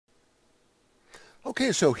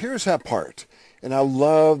Okay, so here's that part. And I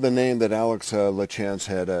love the name that Alex LaChance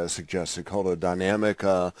had suggested, called a dynamic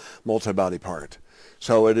multi-body part.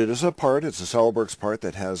 So it is a part, it's a SolidWorks part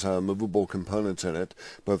that has movable components in it,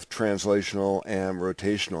 both translational and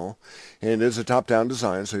rotational. And it is a top-down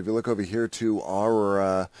design, so if you look over here to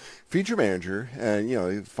our feature manager, and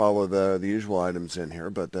you follow the usual items in here,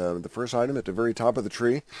 but the first item at the very top of the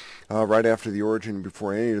tree, right after the origin,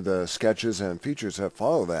 before any of the sketches and features that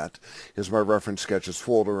follow that, is my reference sketches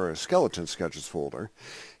folder or a skeleton sketches folder.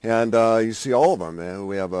 And you see all of them.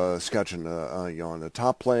 We have a sketch in on the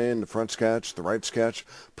top plane, the front sketch, the right sketch.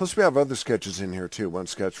 Plus we have other sketches in here too. One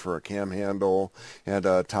sketch for a cam handle and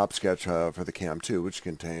a top sketch for the cam too, which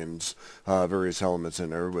contains various elements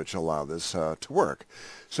in there which allow this to work.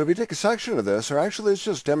 So if you take a section of this, or actually let's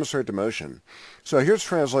just demonstrate the motion. So here's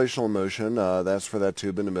translational motion. That's for that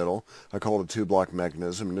tube in the middle. I call it a two-block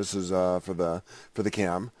mechanism. And this is for the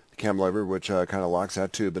cam lever, which kind of locks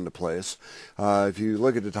that tube into place. If you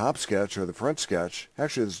look at the top sketch or the front sketch,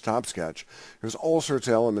 actually this is top sketch, there's all sorts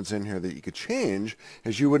of elements in here that you could change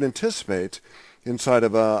as you would anticipate inside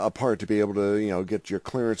of a part to be able to get your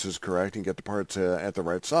clearances correct and get the parts at the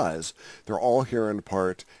right size. They're all here in the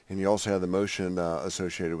part, and you also have the motion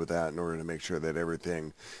associated with that in order to make sure that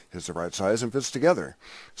everything is the right size and fits together.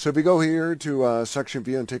 So if we go here to section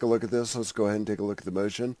view and take a look at this, let's go ahead and take a look at the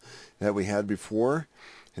motion that we had before.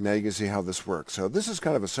 And now you can see how this works. So this is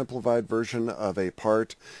kind of a simplified version of a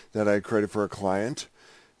part that I created for a client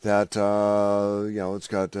that, it's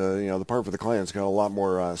got, the part for the client's got a lot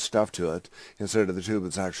more stuff to it. Instead of the tube,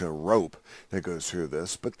 it's actually a rope that goes through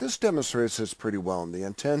this. But this demonstrates this pretty well. And the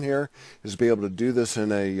intent here is to be able to do this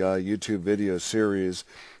in a YouTube video series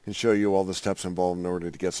and show you all the steps involved in order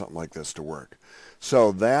to get something like this to work.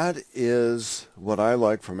 So that is what I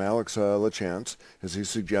like from Alex LaChance, as he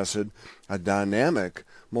suggested, a dynamic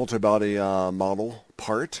multi-body model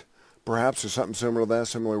part, perhaps, or something similar to that,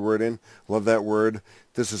 similar wording. Love that word.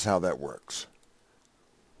 This is how that works.